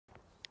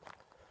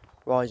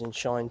Rise and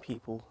shine,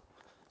 people.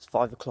 It's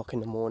 5 o'clock in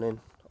the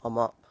morning. I'm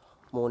up.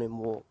 Morning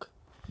walk.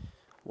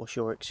 What's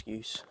your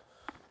excuse?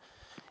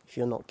 If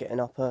you're not getting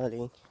up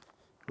early and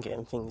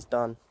getting things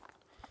done,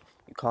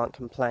 you can't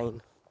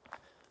complain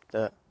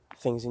that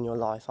things in your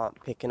life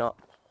aren't picking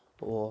up,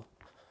 or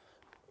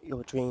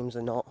your dreams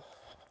are not,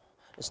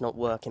 it's not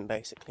working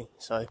basically.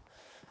 So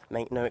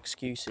make no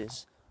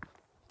excuses.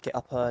 Get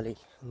up early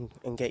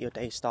and get your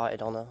day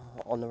started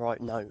on the right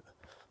note.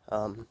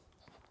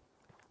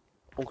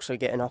 Also,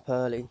 getting up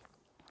early,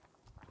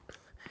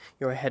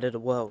 you're ahead of the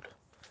world.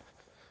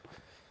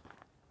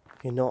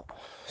 You're not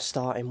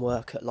starting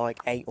work at like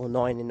 8 or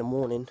 9 in the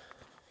morning.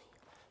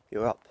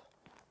 You're up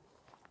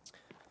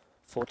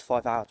 4 to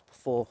 5 hours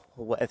before,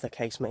 or whatever the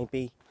case may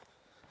be.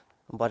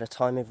 And by the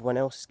time everyone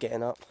else is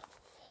getting up,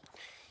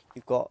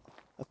 you've got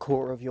a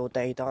quarter of your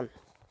day done.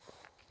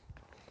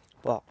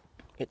 But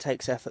it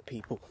takes effort,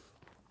 people.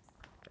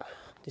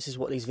 This is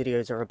what these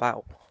videos are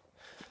about.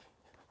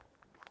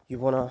 You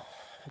want to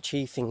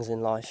achieve things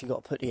in life, you've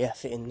got to put the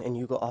effort in, and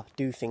you've got to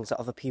do things that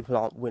other people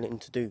aren't willing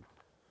to do.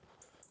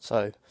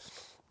 So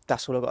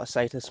that's all I've got to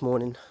say this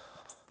morning.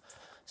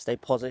 Stay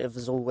positive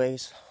as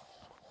always.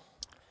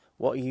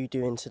 What are you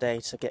doing today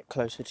to get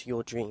closer to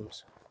your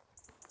dreams?